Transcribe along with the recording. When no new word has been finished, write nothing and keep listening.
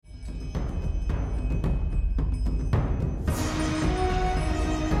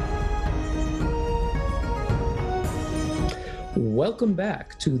Welcome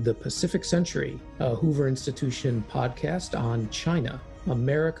back to the Pacific Century, a Hoover Institution podcast on China,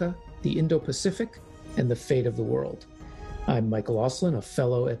 America, the Indo-Pacific, and the fate of the world. I'm Michael Auslin, a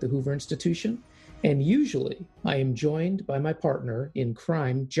fellow at the Hoover Institution, and usually I am joined by my partner in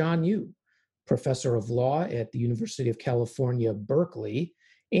crime, John Yu, professor of law at the University of California, Berkeley,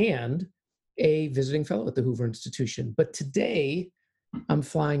 and a visiting fellow at the Hoover Institution. But today, I'm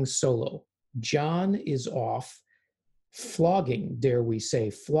flying solo. John is off flogging, dare we say,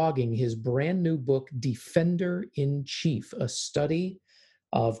 flogging his brand new book, Defender in Chief, a study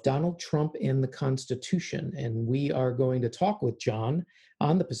of Donald Trump and the Constitution. And we are going to talk with John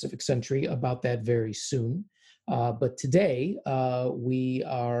on the Pacific Century about that very soon. But today, we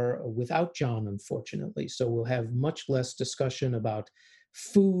are without John, unfortunately. So we'll have much less discussion about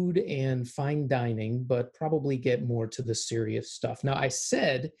food and fine dining, but probably get more to the serious stuff. Now, I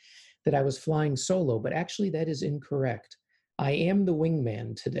said that I was flying solo, but actually that is incorrect. I am the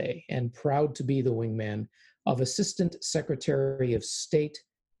wingman today and proud to be the wingman of Assistant Secretary of State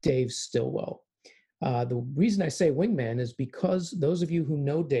Dave Stilwell. The reason I say wingman is because those of you who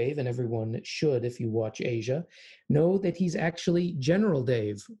know Dave, and everyone should if you watch Asia, know that he's actually General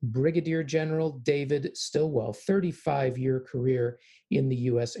Dave, Brigadier General David Stilwell, 35-year career in the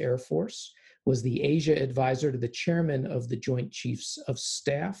U.S. Air Force, was the Asia advisor to the chairman of the Joint Chiefs of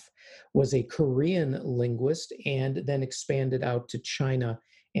Staff, was a Korean linguist, and then expanded out to China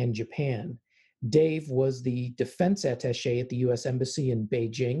and Japan. Dave was the defense attaché at the U.S. Embassy in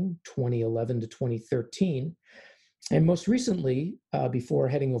Beijing, 2011 to 2013. And most recently, before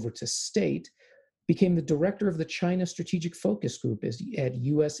heading over to state, became the director of the China Strategic Focus Group at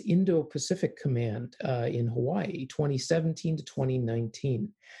U.S. Indo-Pacific Command in Hawaii, 2017 to 2019.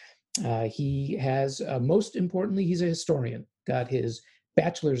 He has, most importantly, he's a historian, got his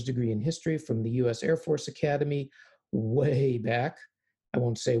bachelor's degree in history from the U.S. Air Force Academy way back, I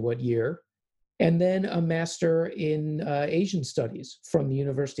won't say what year, and then a master in Asian studies from the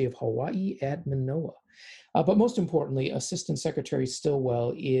University of Hawaii at Manoa. But most importantly, Assistant Secretary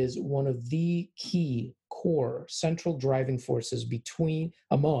Stilwell is one of the key core central driving forces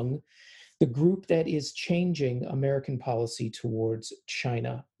among the group that is changing American policy towards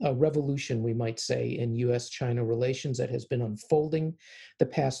China, a revolution, we might say, in U.S.-China relations that has been unfolding the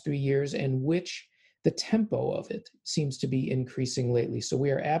past 3 years, and which the tempo of it seems to be increasing lately. So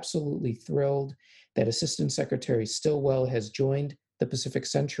we are absolutely thrilled that Assistant Secretary Stilwell has joined the Pacific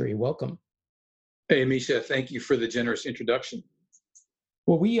Century. Welcome. Hey, Misha, thank you for the generous introduction.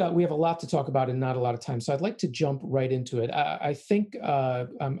 Well, we have a lot to talk about and not a lot of time, so I'd like to jump right into it. I think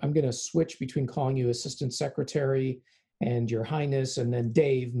I'm going to switch between calling you Assistant Secretary and Your Highness, and then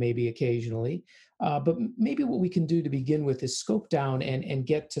Dave, maybe occasionally. But maybe what we can do to begin with is scope down and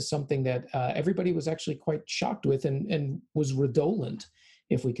get to something that everybody was actually quite shocked with and was redolent,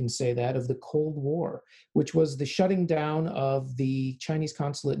 if we can say that, of the Cold War, which was the shutting down of the Chinese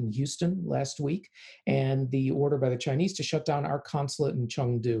consulate in Houston last week and the order by the Chinese to shut down our consulate in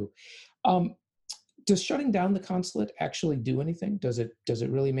Chengdu. Does shutting down the consulate actually do anything? Does it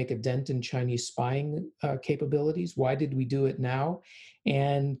really make a dent in Chinese spying capabilities? Why did we do it now?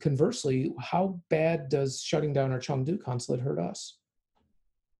 And conversely, how bad does shutting down our Chengdu consulate hurt us?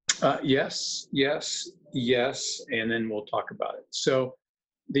 Yes, and then we'll talk about it. So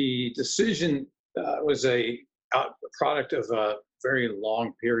the decision was a product of a very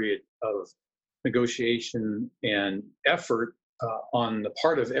long period of negotiation and effort on the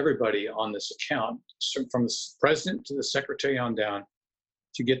part of everybody on this account, from the president to the secretary on down,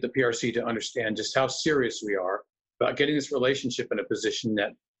 to get the PRC to understand just how serious we are about getting this relationship in a position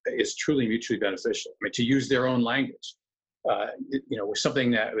that is truly mutually beneficial. I mean, to use their own language, with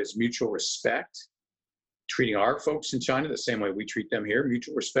something that was mutual respect, treating our folks in China the same way we treat them here,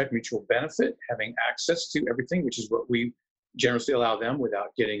 mutual respect, mutual benefit, having access to everything, which is what we generously allow them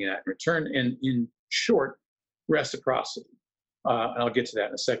without getting that in return, and in short, reciprocity. And I'll get to that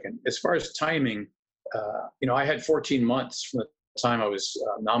in a second. As far as timing, I had 14 months from the time I was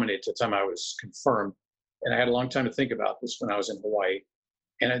nominated to the time I was confirmed, and I had a long time to think about this when I was in Hawaii.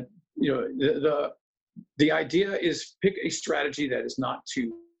 And the idea is pick a strategy that is not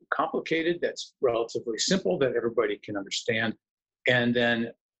too complicated, that's relatively simple, that everybody can understand, and then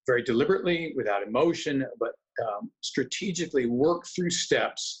very deliberately, without emotion, but strategically work through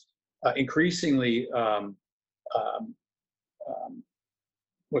steps, increasingly.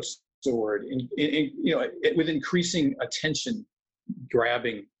 What's the word? With increasing attention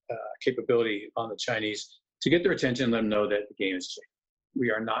grabbing capability on the Chinese to get their attention and let them know that the game is changing.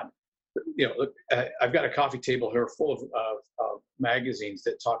 We are not, look, I've got a coffee table here full of magazines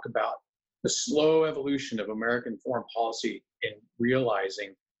that talk about the slow evolution of American foreign policy in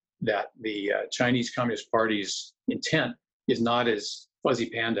realizing that the Chinese Communist Party's intent is not as fuzzy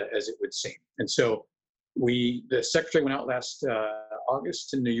panda as it would seem. And so the secretary went out last August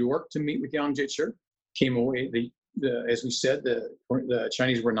to New York to meet with Yang Jiechi, came away, as we said, the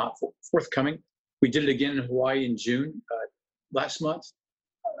Chinese were not forthcoming. We did it again in Hawaii in June last month.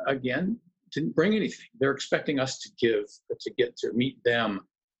 Again, didn't bring anything. They're expecting us to get to meet them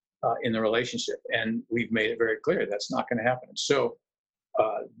in the relationship. And we've made it very clear that's not going to happen. So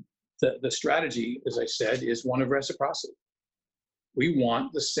the strategy, as I said, is one of reciprocity. We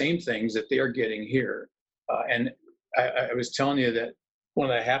want the same things that they are getting here. And I was telling you that one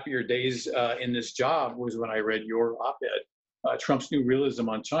of the happier days in this job was when I read your op-ed, Trump's New Realism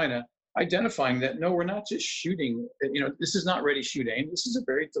on China, identifying that, no, we're not just shooting, this is not ready, shoot, aim. This is a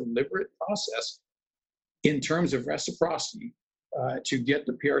very deliberate process in terms of reciprocity to get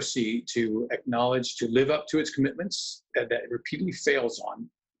the PRC to acknowledge, to live up to its commitments that it repeatedly fails on,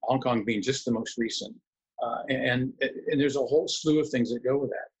 Hong Kong being just the most recent. And there's a whole slew of things that go with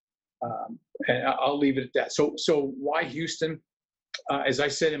that. And I'll leave it at that. So why Houston? As I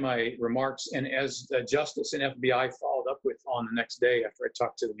said in my remarks, and as Justice and FBI followed up with on the next day after I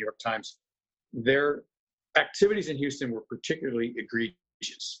talked to the New York Times, their activities in Houston were particularly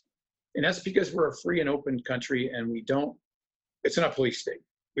egregious. And that's because we're a free and open country, and it's not a police state.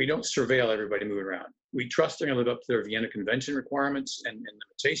 We don't surveil everybody moving around. We trust they're going to live up to their Vienna Convention requirements and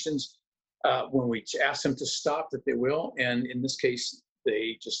limitations. When we ask them to stop, that they will. And in this case,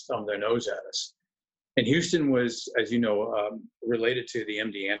 they just thumb their nose at us. And Houston was, as you know, related to the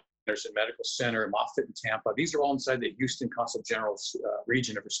MD Anderson Medical Center, Moffitt in Tampa. These are all inside the Houston Consul General's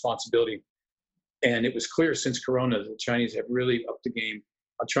region of responsibility. And it was clear since Corona that the Chinese have really upped the game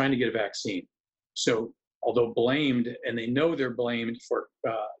on trying to get a vaccine. So although blamed, and they know they're blamed for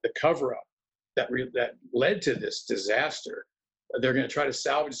the cover-up that led to this disaster, they're going to try to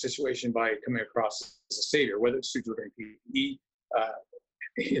salvage the situation by coming across as a savior, whether it's through delivering PPE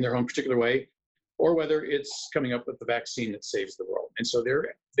in their own particular way, or whether it's coming up with the vaccine that saves the world. And so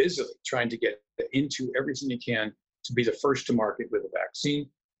they're busily trying to get into everything they can to be the first to market with a vaccine.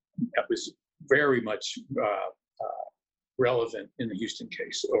 That was very much relevant in the Houston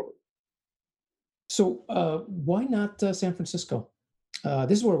case. Over. So why not San Francisco?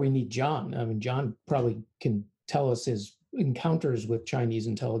 This is where we need John. I mean, John probably can tell us his encounters with Chinese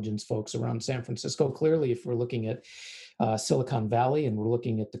intelligence folks around San Francisco. Clearly, if we're looking at Silicon Valley and we're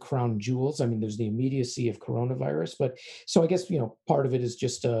looking at the crown jewels, I mean, there's the immediacy of coronavirus. But so I guess, part of it is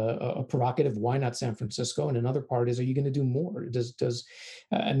just a provocative, why not San Francisco? And another part is, are you going to do more?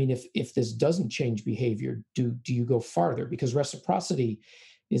 If this doesn't change behavior, do you go farther? Because reciprocity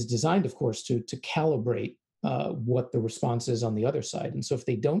is designed, of course, to calibrate what the response is on the other side. And so if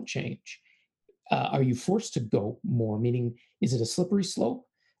they don't change, are you forced to go more? Meaning, is it a slippery slope?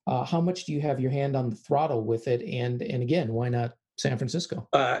 How much do you have your hand on the throttle with it? And again, why not San Francisco?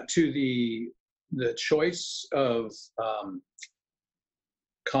 To the choice of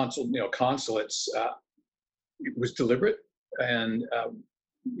consulates, it was deliberate, and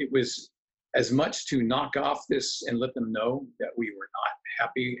it was as much to knock off this and let them know that we were not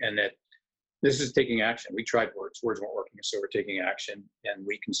happy and that this is taking action. We tried words weren't working, so we're taking action, and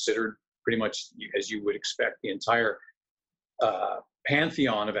we considered pretty much, as you would expect, the entire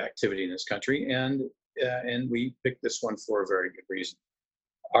pantheon of activity in this country, and we picked this one for a very good reason.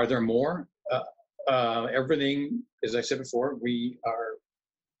 Are there more? Everything, as I said before, we are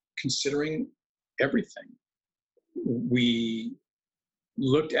considering everything. We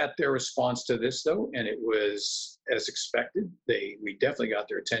looked at their response to this, though, and it was as expected. We definitely got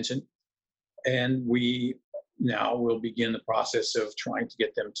their attention, and we now will begin the process of trying to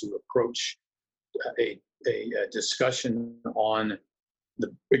get them to approach a discussion on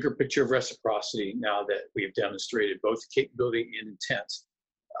the bigger picture of reciprocity, now that we have demonstrated both capability and intent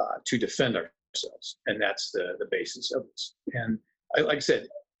to defend ourselves. And that's the basis of this. And like I said,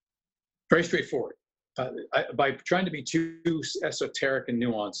 very straightforward. By trying to be too esoteric and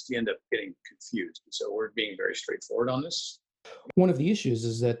nuanced, you end up getting confused. So we're being very straightforward on this. One of the issues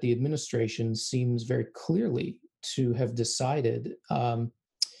is that the administration seems very clearly to have decided that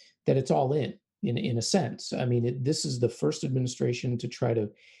it's all in a sense. I mean, this is the first administration to try to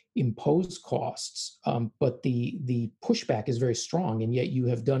impose costs, but the pushback is very strong, and yet you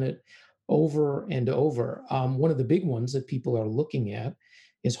have done it over and over. One of the big ones that people are looking at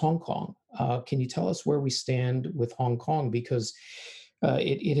is Hong Kong. Can you tell us where we stand with Hong Kong? Because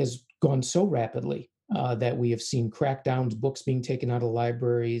it has gone so rapidly that we have seen crackdowns, books being taken out of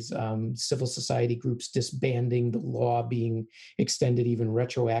libraries, civil society groups disbanding, the law being extended even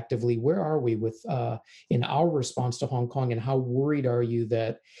retroactively. Where are we with in our response to Hong Kong, and how worried are you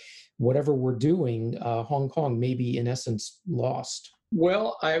that whatever we're doing, Hong Kong may be in essence lost?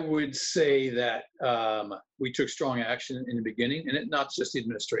 Well, I would say that we took strong action in the beginning, and not just the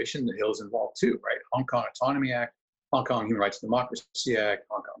administration, the Hill's involved too, right? Hong Kong Autonomy Act, Hong Kong Human Rights and Democracy Act,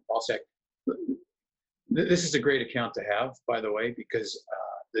 Hong Kong Policy Act. This is a great account to have, by the way, because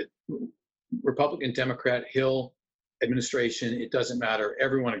the Republican, Democrat, Hill administration, it doesn't matter.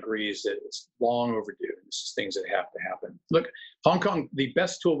 Everyone agrees that it's long overdue. This is things that have to happen. Look, Hong Kong, the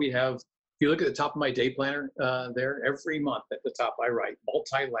best tool we have, if you look at the top of my day planner there, every month at the top I write,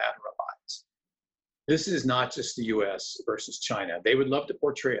 multilateralize. This is not just the US versus China. They would love to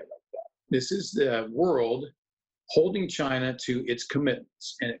portray it like that. This is the world holding China to its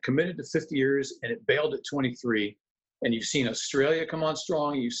commitments, and it committed to 50 years and it bailed at 23. And you've seen Australia come on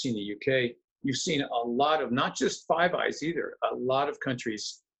strong, you've seen the UK, you've seen a lot of, not just Five Eyes either, a lot of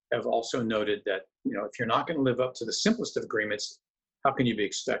countries have also noted that, if you're not going to live up to the simplest of agreements, how can you be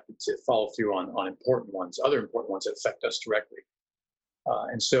expected to follow through on important ones, other important ones that affect us directly?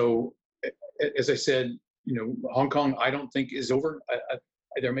 And so, as I said, Hong Kong, I don't think is over.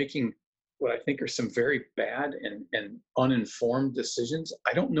 They're making what I think are some very bad and uninformed decisions.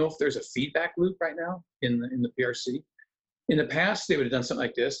 I don't know if there's a feedback loop right now in the PRC. In the past, they would have done something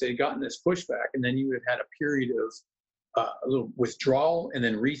like this. They had gotten this pushback, and then you would have had a period of a little withdrawal and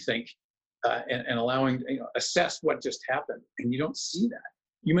then rethink and allowing, assess what just happened. And you don't see that.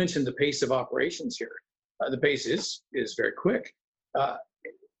 You mentioned the pace of operations here. The pace is very quick.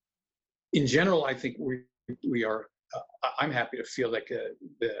 In general, I think we are. I'm happy to feel like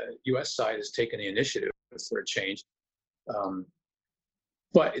the U.S. side has taken the initiative for a change,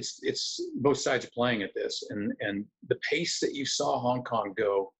 but it's both sides are playing at this, and the pace that you saw Hong Kong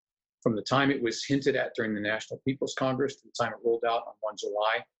go from the time it was hinted at during the National People's Congress to the time it rolled out on 1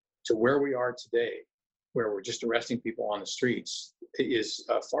 July to where we are today, where we're just arresting people on the streets, is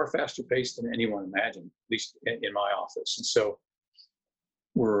a far faster pace than anyone imagined, at least in my office. And so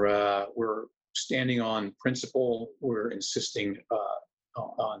we're standing on principle. We're insisting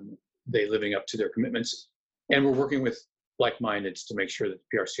on they living up to their commitments, and we're working with like-mindeds to make sure that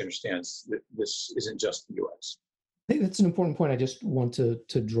the PRC understands that this isn't just the U.S. I think that's an important point. I just want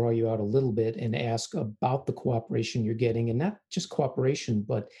to draw you out a little bit and ask about the cooperation you're getting, and not just cooperation,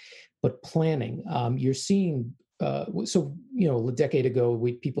 but planning. You're seeing. So a decade ago,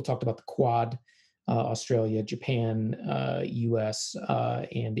 people talked about the Quad, Australia, Japan, U.S.,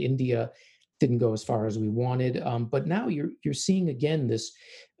 and India. Didn't go as far as we wanted, but now you're seeing again this,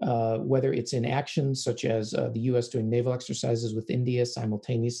 whether it's in actions such as the U.S. doing naval exercises with India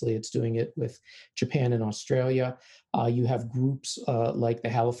simultaneously, it's doing it with Japan and Australia. You have groups like the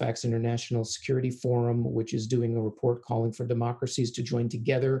Halifax International Security Forum, which is doing a report calling for democracies to join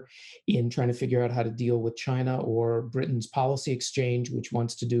together in trying to figure out how to deal with China, or Britain's Policy Exchange, which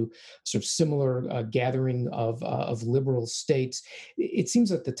wants to do sort of similar gathering of liberal states. It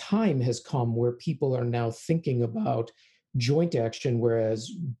seems that the time has come where people are now thinking about joint action, whereas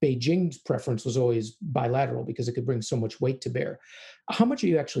Beijing's preference was always bilateral because it could bring so much weight to bear. How much are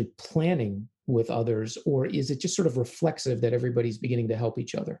you actually planning with others, or is it just sort of reflexive that everybody's beginning to help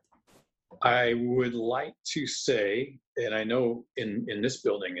each other? I would like to say, and I know in this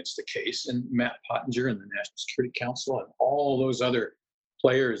building it's the case, and Matt Pottinger and the National Security Council and all those other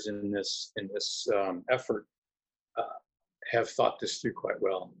players in this effort have thought this through quite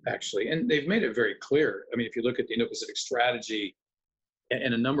well, actually. And they've made it very clear. I mean, if you look at the Indo-Pacific Strategy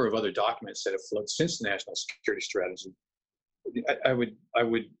and a number of other documents that have flowed since the National Security Strategy, I would,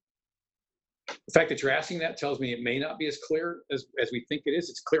 the fact that you're asking that tells me it may not be as clear as we think it is.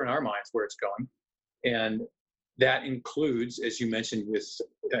 It's clear in our minds where it's going. And that includes, as you mentioned, with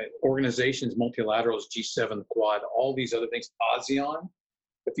organizations, multilaterals, G7, Quad, all these other things, ASEAN.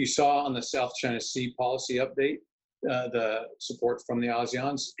 If you saw on the South China Sea policy update, the support from the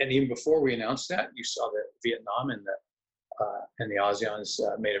ASEANs, and even before we announced that, you saw that Vietnam and the ASEANs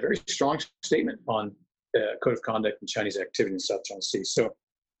made a very strong statement on the code of conduct and Chinese activity in the South China Sea. So,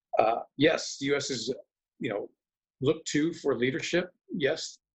 yes, the U.S. is, looked to for leadership.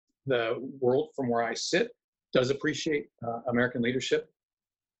 Yes, the world from where I sit does appreciate American leadership,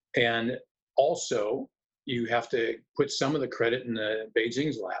 and also you have to put some of the credit in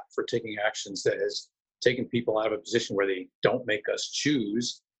Beijing's lap for taking actions that has taken people out of a position where they don't make us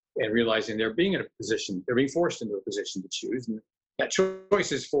choose, and realizing they're being forced into a position to choose. And that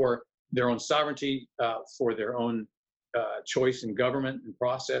choice is for their own sovereignty, for their own choice in government and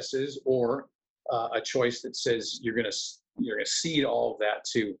processes, or a choice that says you're going to cede all of that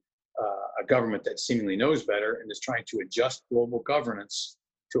to a government that seemingly knows better and is trying to adjust global governance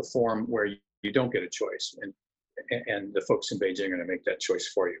to a form where you don't get a choice, and the folks in Beijing are going to make that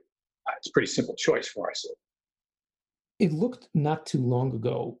choice for you. It's a pretty simple choice for us. It looked not too long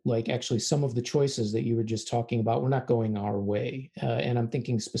ago like actually some of the choices that you were just talking about were not going our way. And I'm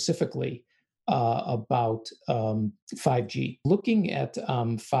thinking specifically about 5G. Looking at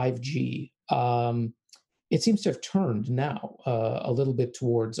 5G, it seems to have turned now a little bit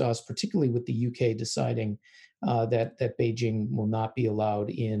towards us, particularly with the UK deciding that Beijing will not be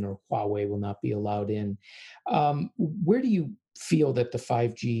allowed in, or Huawei will not be allowed in. Where do you feel that the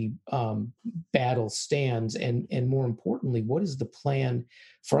 5G battle stands, and more importantly, what is the plan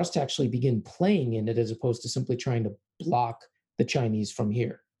for us to actually begin playing in it, as opposed to simply trying to block the Chinese from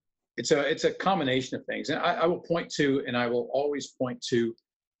here? It's a combination of things, and I will point to, and I will always point to,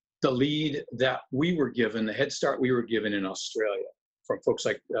 the lead that we were given, the head start we were given in Australia from folks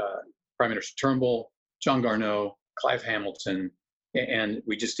like Prime Minister Turnbull, John Garneau, Clive Hamilton, and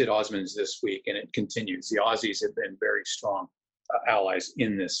we just did Osmonds this week, and it continues. The Aussies have been very strong allies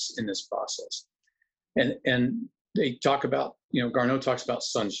in this process, and they talk about, Garneau talks about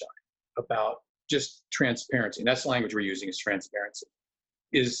sunshine, about just transparency, and that's the language we're using, is transparency,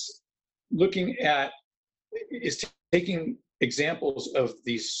 is taking examples of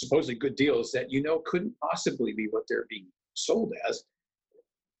these supposedly good deals that couldn't possibly be what they're being sold as,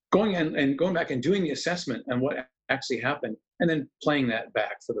 going back and doing the assessment on what actually happened, and then playing that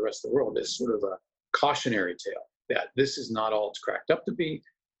back for the rest of the world as sort of a cautionary tale that this is not all it's cracked up to be,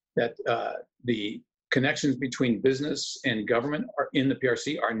 that the connections between business and government are in the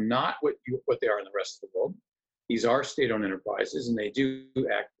PRC are not what they are in the rest of the world. These are state-owned enterprises, and they do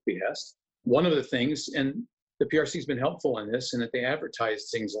act at behest. One of the things, and the PRC has been helpful in this, in that they advertise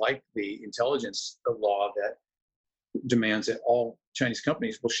things like the intelligence law that demands that all Chinese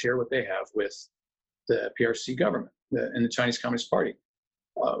companies will share what they have with the PRC government and the Chinese Communist Party.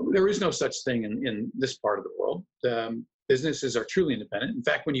 There is no such thing in this part of the world. Businesses are truly independent. In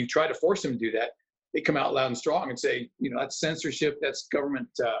fact, when you try to force them to do that, they come out loud and strong and say, that's censorship, that's government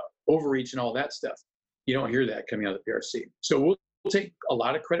overreach and all that stuff. You don't hear that coming out of the PRC. So we'll take a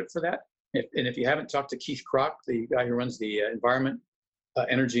lot of credit for that. And if you haven't talked to Keith Kroc, the guy who runs the Environment,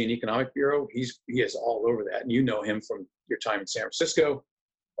 Energy and Economic Bureau, he is all over that. And you know him from your time in San Francisco.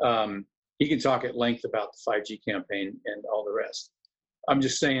 He can talk at length about the 5G campaign and all the rest. I'm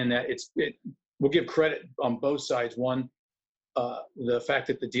just saying that we'll give credit on both sides. One, the fact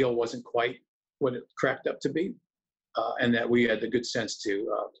that the deal wasn't quite what it cracked up to be, and that we had the good sense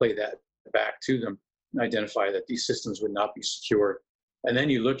to play that back to them and identify that these systems would not be secure. And then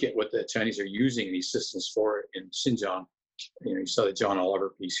you look at what the Chinese are using these systems for in Xinjiang. You saw the John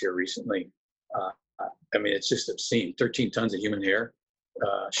Oliver piece here recently. It's just obscene. 13 tons of human hair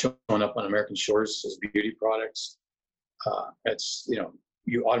showing up on American shores as beauty products.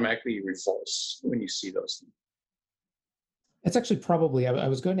 You automatically repulse when you see those things. That's actually probably, I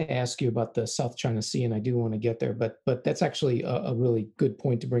was going to ask you about the South China Sea, and I do want to get there, but that's actually a really good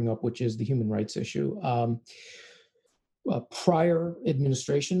point to bring up, which is the human rights issue. Prior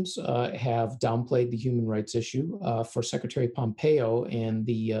administrations have downplayed the human rights issue. For Secretary Pompeo and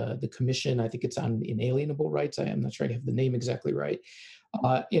the commission, I think it's on inalienable rights. I am not sure I have the name exactly right.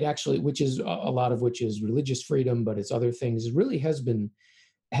 It actually, which is a lot of which is religious freedom, but it's other things. It really has been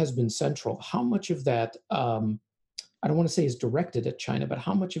central. How much of that, I don't want to say is directed at China, but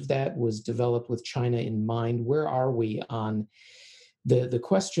how much of that was developed with China in mind? Where are we on the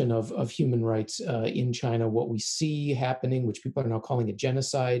question of human rights in China, what we see happening, which people are now calling a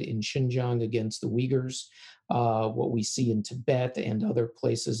genocide in Xinjiang against the Uyghurs, what we see in Tibet and other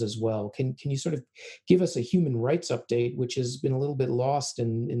places as well? Can you sort of give us a human rights update, which has been a little bit lost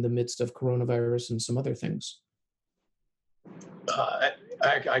in the midst of coronavirus and some other things?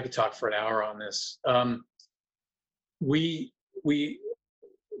 I could talk for an hour on this. The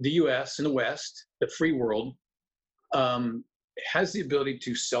U.S. and the West, the free world, has the ability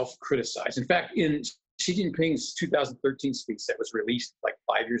to self-criticize. In fact, in Xi Jinping's 2013 speech that was released like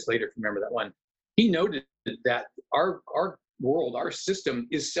 5 years later, if you remember that one, he noted that our world, our system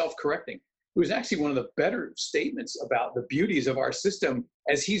is self-correcting. It was actually one of the better statements about the beauties of our system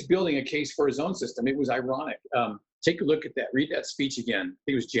as he's building a case for his own system. It was ironic. Take a look at that. Read that speech again. I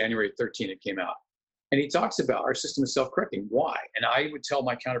think it was January 13 it came out. And he talks about our system is self-correcting. Why? And I would tell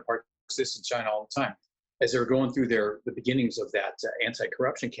my counterparts this in China all the time, as they were going through the beginnings of that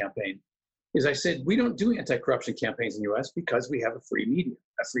anti-corruption campaign, is I said, we don't do anti-corruption campaigns in the U.S. because we have a free media,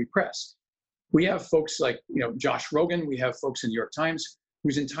 a free press. We have folks like Josh Rogan. We have folks in the New York Times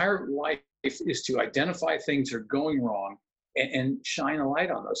whose entire life is to identify things that are going wrong and shine a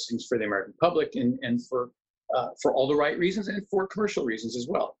light on those things for the American public and for all the right reasons and for commercial reasons as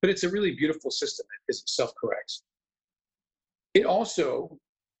well. But it's a really beautiful system because it self-corrects. It also,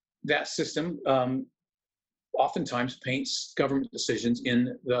 that system oftentimes paints government decisions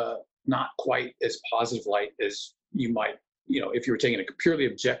in the not quite as positive light as you might, if you were taking a purely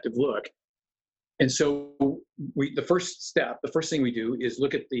objective look. And so the first thing we do is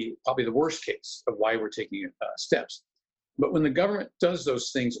look at probably the worst case of why we're taking steps. But when the government does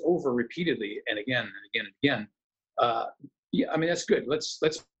those things over repeatedly and again and again and again, that's good. Let's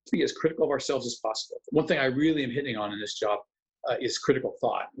be as critical of ourselves as possible. One thing I really am hitting on in this job is critical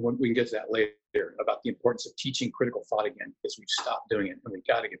thought. We can get to that later about the importance of teaching critical thought again, because we've stopped doing it and we've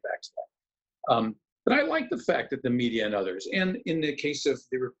got to get back to that. But I like the fact that the media and others, and in the case of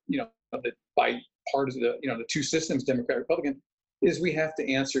the bipartisan, the two systems, Democrat, Republican, is we have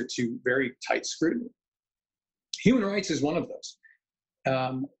to answer to very tight scrutiny. Human rights is one of those.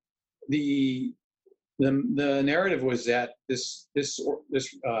 The narrative was that this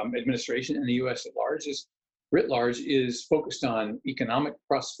administration and the U.S. writ large is focused on economic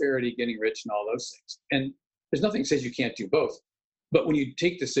prosperity, getting rich, and all those things. And there's nothing that says you can't do both. But when you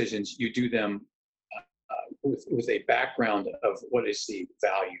take decisions, you do them with a background of what is the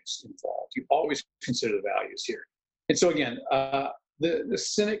values involved. You always consider the values here. And so again, the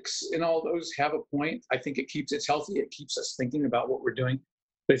cynics and all those have a point. I think it's healthy. It keeps us thinking about what we're doing.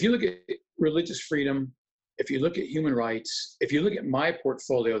 But if you look at religious freedom, if you look at human rights, if you look at my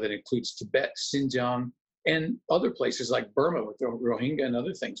portfolio that includes Tibet, Xinjiang, and other places like Burma with the Rohingya and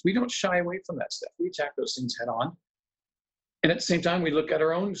other things, we don't shy away from that stuff. We attack those things head on. And at the same time, we look at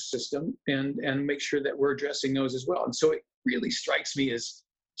our own system and make sure that we're addressing those as well. And so it really strikes me as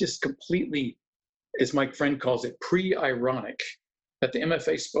just completely, as my friend calls it, pre-ironic that the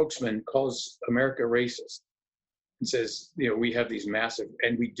MFA spokesman calls America racist and says, we have these massive,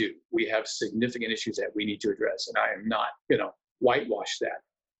 and we do, we have significant issues that we need to address. And I am not, whitewash that.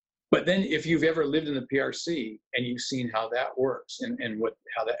 But then if you've ever lived in the PRC and you've seen how that works and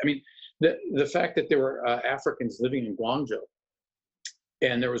the fact that there were Africans living in Guangzhou,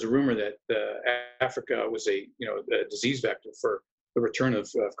 and there was a rumor that Africa was a disease vector for the return of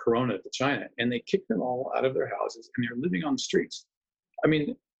corona to China, and they kicked them all out of their houses and they're living on the streets. I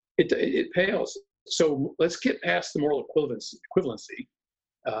mean, it pales. So let's get past the moral equivalency,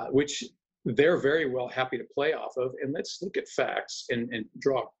 which they're very well happy to play off of, and let's look at facts and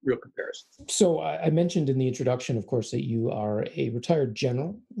draw real comparisons. So I mentioned in the introduction, of course, that you are a retired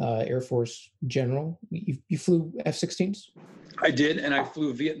general, Air Force general. You flew F-16s? I did, and I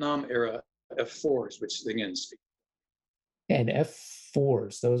flew Vietnam-era F-4s, which again speak. And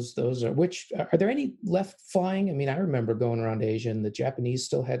F-4s, those are, which, are there any left flying? I mean, I remember going around Asia, and the Japanese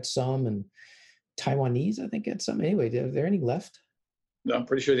still had some, and Taiwanese, I think, had some. Anyway, are there any left? No, I'm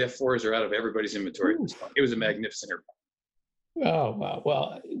pretty sure the F-4s are out of everybody's inventory at this point. It was a magnificent airplane. Oh,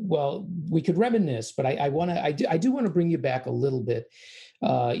 wow. Well, we could reminisce, but I do want to bring you back a little bit,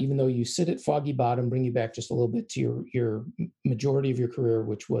 even though you sit at Foggy Bottom, bring you back just a little bit to your majority of your career,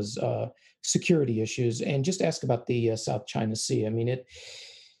 which was security issues, and just ask about the South China Sea. I mean,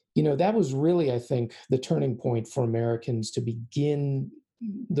 that was really, I think, the turning point for Americans to begin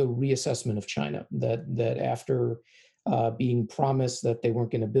the reassessment of China, that after being promised that they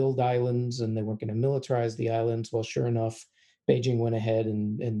weren't going to build islands and they weren't going to militarize the islands, well, sure enough, Beijing went ahead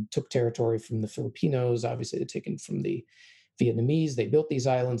and took territory from the Filipinos. Obviously, they're taken from the Vietnamese. They built these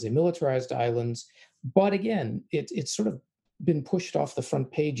islands, they militarized islands. But again, it's sort of been pushed off the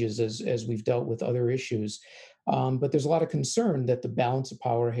front pages as we've dealt with other issues. But there's a lot of concern that the balance of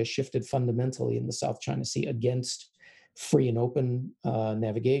power has shifted fundamentally in the South China Sea against free and open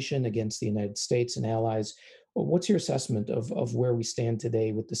navigation, against the United States and allies. What's your assessment of where we stand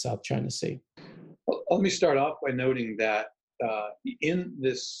today with the South China Sea? Well, let me start off by noting that in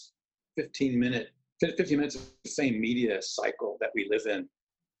this 15 minutes of the same media cycle that we live in,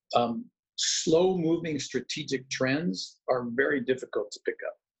 slow-moving strategic trends are very difficult to pick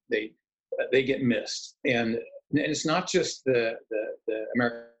up. They get missed, and it's not just the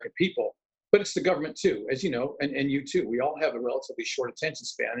American people, but it's the government too, as you know, and you too. We all have a relatively short attention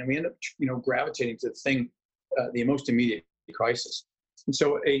span, and we end up, gravitating to the thing, the most immediate crisis. And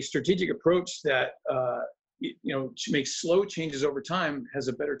so, a strategic approach that makes slow changes over time has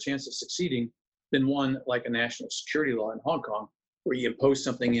a better chance of succeeding than one like a national security law in Hong Kong, where you impose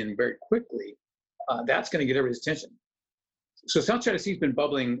something in very quickly. That's going to get everybody's attention. So South China Sea has been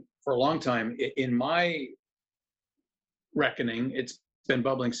bubbling for a long time. In my reckoning, it's been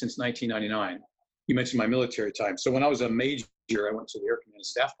bubbling since 1999. You mentioned my military time. So when I was a major year, I went to the Air Command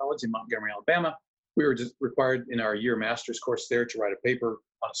Staff College in Montgomery, Alabama. We were just required in our year master's course there to write a paper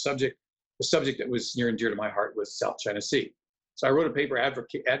on a subject. The subject that was near and dear to my heart was South China Sea. So I wrote a paper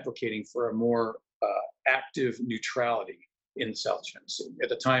advocating for a more active neutrality in the South China Sea. At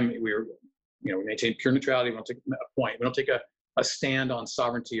the time, we were, we maintained pure neutrality. We don't take a point. We don't take a stand on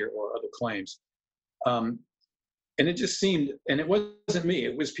sovereignty or other claims. And it just seemed, and it wasn't me,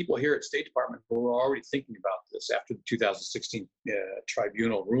 it was people here at State Department who were already thinking about this after the 2016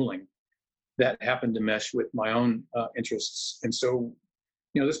 tribunal ruling that happened to mesh with my own interests. And so,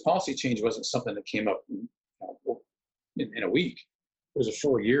 this policy change wasn't something that came up in a week. It was a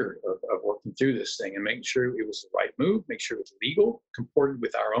full year of working through this thing and making sure it was the right move, make sure it was legal, comported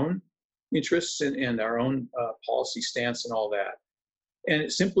with our own interests and our own policy stance and all that. And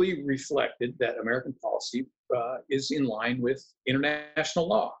it simply reflected that American policy is in line with international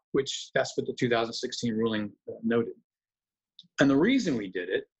law, which that's what the 2016 ruling noted. And the reason we did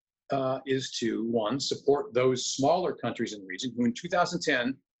it is to, one, support those smaller countries in the region who in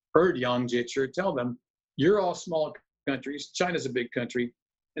 2010 heard Yang Jiechi tell them, you're all small countries, China's a big country,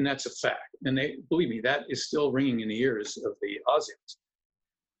 and that's a fact. And they, believe me, that is still ringing in the ears of the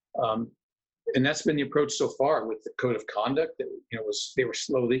ASEANs. And that's been the approach so far with the code of conduct that, they were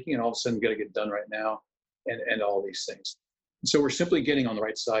slow leaking and all of a sudden got to get done right now and all these things. And so we're simply getting on the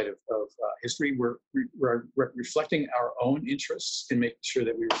right side of history. We're reflecting our own interests and making sure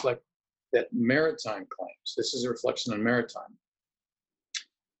that we reflect that maritime claims. This is a reflection on maritime.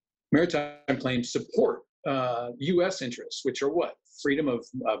 Maritime claims support U.S. interests, which are what? Freedom of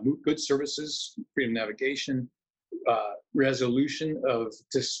goods services, freedom of navigation, resolution of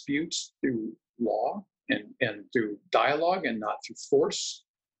disputes through law and through dialogue and not through force,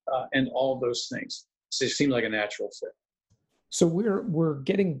 and all those things. So it seemed like a natural fit. So we're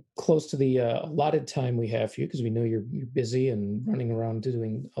getting close to the allotted time we have for you because we know you're busy and running around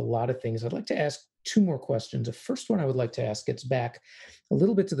doing a lot of things. I'd like to ask two more questions. The first one I would like to ask gets back a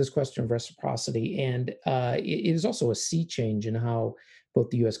little bit to this question of reciprocity, and it is also a sea change in how both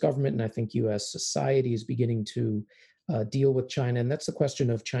the U.S. government and I think U.S. society is beginning to deal with China. And that's the question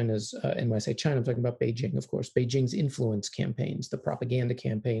of China's, and when I say China, I'm talking about Beijing, of course, Beijing's influence campaigns, the propaganda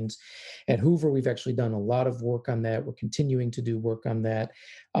campaigns. At Hoover, we've actually done a lot of work on that. We're continuing to do work on that.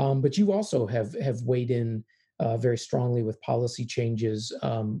 But you also have weighed in very strongly with policy changes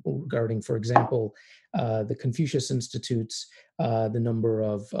regarding, for example, the Confucius Institutes, the number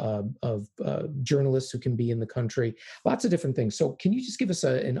of journalists who can be in the country, lots of different things. So can you just give us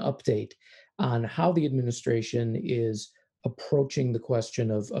an update on how the administration is approaching the question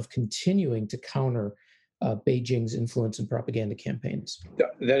of continuing to counter Beijing's influence and propaganda campaigns?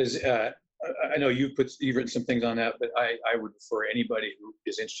 That is, I know you've written some things on that, but I would refer anybody who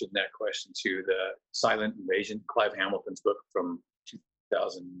is interested in that question to the Silent Invasion, Clive Hamilton's book from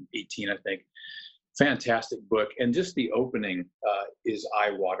 2018, I think. Fantastic book. And just the opening is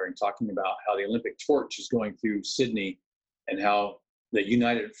eye-watering, talking about how the Olympic torch is going through Sydney and how the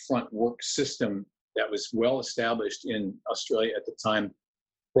United Front work system that was well established in Australia at the time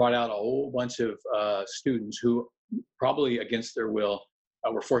brought out a whole bunch of students who probably against their will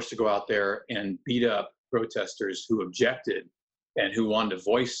were forced to go out there and beat up protesters who objected and who wanted to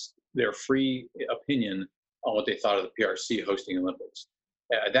voice their free opinion on what they thought of the PRC hosting Olympics.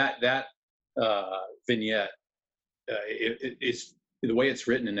 That vignette, it's the way it's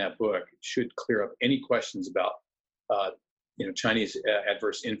written in that book should clear up any questions about Chinese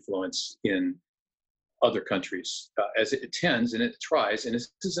adverse influence in other countries as it tends and it tries. And this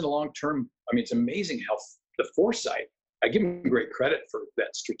isn't a long-term. I mean, it's amazing how the foresight. I give them great credit for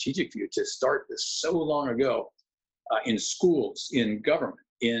that strategic view to start this so long ago in schools, in government,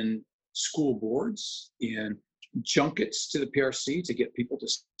 in school boards, in junkets to the PRC to get people to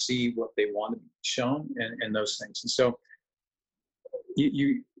see what they want to be shown and those things. And so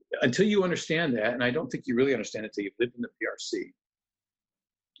you until you understand that, and I don't think you really understand it until you've lived in the PRC,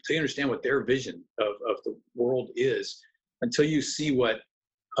 until you understand what their vision of the world is, until you see what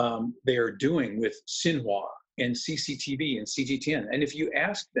they are doing with Xinhua and CCTV and CGTN. And if you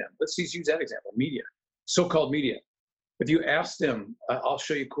ask them, let's use that example, media, so-called media. If you ask them, I'll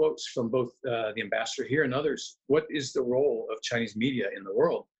show you quotes from both the ambassador here and others, what is the role of Chinese media in the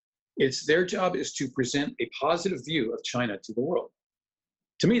world? It's their job is to present a positive view of China to the world.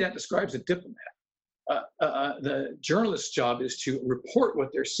 To me, that describes a diplomat. The journalist's job is to report what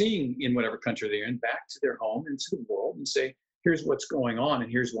they're seeing in whatever country they're in back to their home and to the world and say, here's what's going on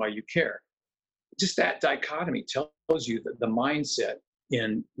and here's why you care. Just that dichotomy tells you that the mindset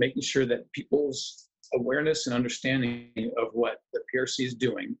in making sure that people's awareness and understanding of what the PRC is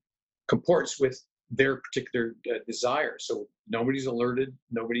doing comports with their particular desire. So nobody's alerted,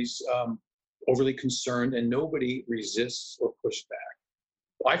 nobody's overly concerned, and nobody resists or pushes back.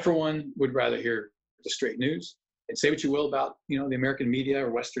 I, for one, would rather hear the straight news. And say what you will about the American media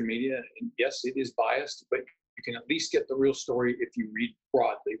or Western media. And yes, it is biased, but you can at least get the real story if you read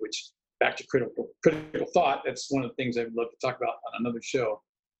broadly. Which, back to critical thought, that's one of the things I would love to talk about on another show.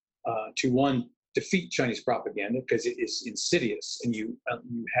 To one, defeat Chinese propaganda because it is insidious, and you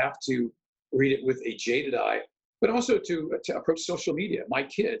have to read it with a jaded eye. But also to approach social media. My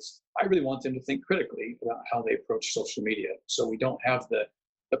kids, I really want them to think critically about how they approach social media, so we don't have the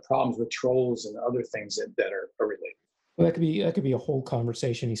problems with trolls and other things that are related. Well, that could be a whole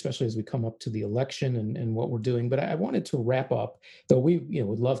conversation, especially as we come up to the election and what we're doing. But I wanted to wrap up, though we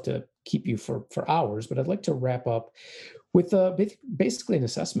would love to keep you for hours, but I'd like to wrap up with basically an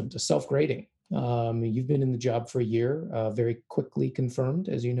assessment, a self-grading. You've been in the job for a year, very quickly confirmed,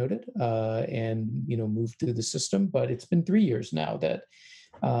 as you noted, and moved through the system. But it's been 3 years now that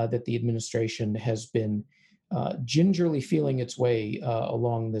the administration has been gingerly feeling its way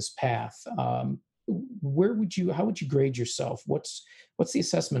along this path. How would you grade yourself? What's the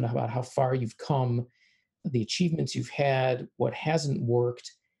assessment about how far you've come, the achievements you've had, what hasn't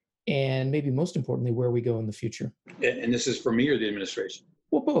worked, and maybe most importantly, where we go in the future? And this is for me or the administration?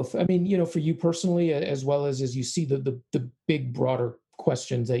 Well, both. I mean, for you personally, as well as you see the big, broader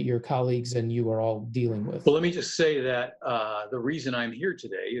questions that your colleagues and you are all dealing with. Well, let me just say that the reason I'm here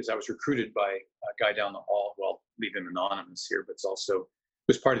today is I was recruited by a guy down the hall. Well, leave him anonymous here, but it's also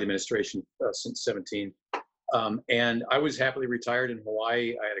was part of the administration since 17. And I was happily retired in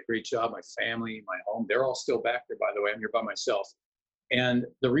Hawaii. I had a great job. My family, my home, they're all still back there, by the way. I'm here by myself. And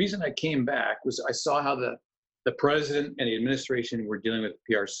the reason I came back was I saw how the president and the administration were dealing with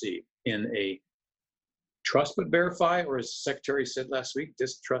PRC in a trust but verify, or as the secretary said last week,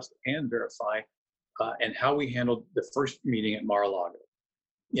 distrust and verify, and how we handled the first meeting at Mar-a-Lago,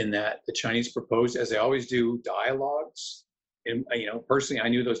 in that the Chinese proposed, as they always do, dialogues. And personally, I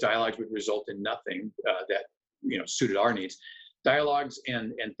knew those dialogues would result in nothing that suited our needs. Dialogues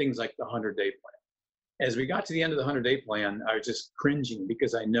and things like the 100-day plan. As we got to the end of the 100-day plan, I was just cringing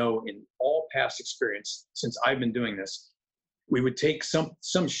because I know in all past experience since I've been doing this, we would take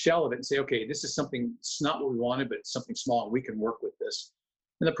some shell of it and say, okay, this is something, it's not what we wanted, but it's something small and we can work with this.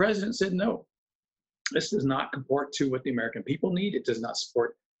 And the president said, no, this does not comport to what the American people need. It does not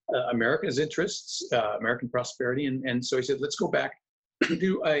support America's interests, American prosperity. And so he said, let's go back and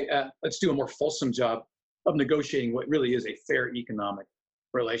let's do a more fulsome job of negotiating what really is a fair economic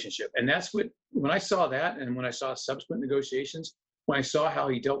relationship. And that's when I saw that, and when I saw subsequent negotiations, when I saw how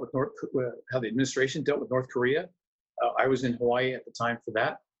he dealt with how the administration dealt with North Korea, I was in Hawaii at the time for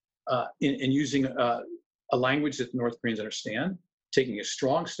that, in using a language that the North Koreans understand, taking a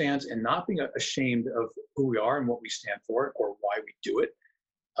strong stance and not being ashamed of who we are and what we stand for or why we do it.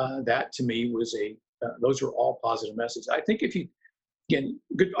 That to me was those were all positive messages. I think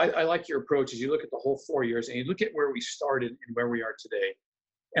I like your approach as you look at the whole 4 years and you look at where we started and where we are today.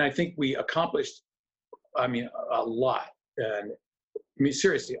 And I think we accomplished, a lot. And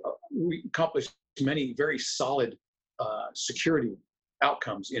seriously, we accomplished many very solid security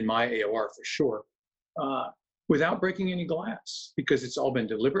outcomes in my AOR for sure, without breaking any glass, because it's all been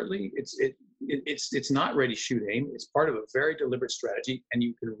deliberately. It's not ready, shoot, aim. It's part of a very deliberate strategy, and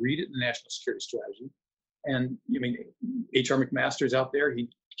you can read it in the national security strategy. And H.R. McMaster's out there. He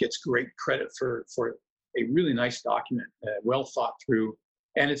gets great credit for a really nice document, well thought through,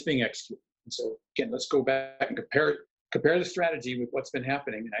 and it's being executed. And so again, let's go back and compare the strategy with what's been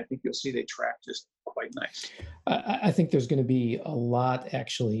happening, and I think you'll see they track just quite nice. I think there's going to be a lot,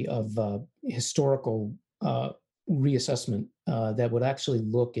 actually, of historical reassessment that would actually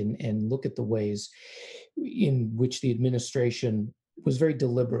look at the ways in which the administration was very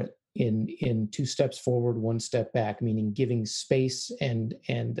deliberate in 2 steps forward, 1 step back, meaning giving space and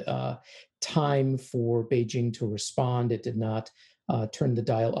time for Beijing to respond. It did not turn the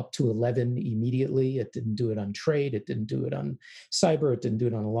dial up to 11 immediately. It didn't do it on trade. It didn't do it on cyber. It didn't do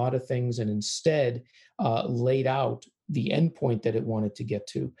it on a lot of things, and instead laid out the endpoint that it wanted to get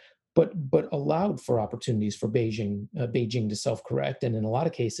to, but allowed for opportunities for Beijing to self-correct. And in a lot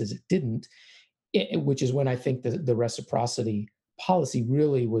of cases, it didn't, which is when I think the reciprocity policy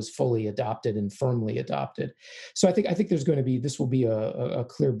really was fully adopted and firmly adopted. So I think this will be a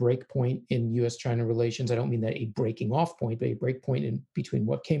clear break point in U.S.-China relations. I don't mean that a breaking off point, but a break point in between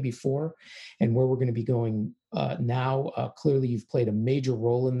what came before and where we're going to be going now. Clearly, you've played a major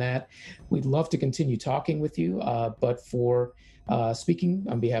role in that. We'd love to continue talking with you, but for Speaking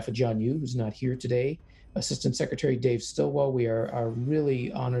on behalf of John Yu, who's not here today, Assistant Secretary Dave Stilwell, we are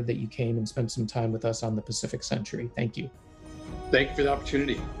really honored that you came and spent some time with us on the Pacific Century. Thank you. Thank you for the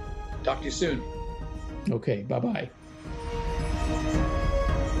opportunity. Talk to you soon. Okay, bye-bye.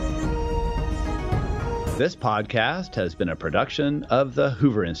 This podcast has been a production of the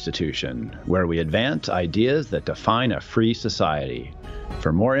Hoover Institution, where we advance ideas that define a free society.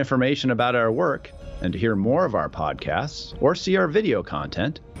 For more information about our work and to hear more of our podcasts or see our video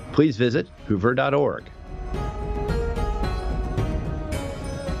content, please visit hoover.org.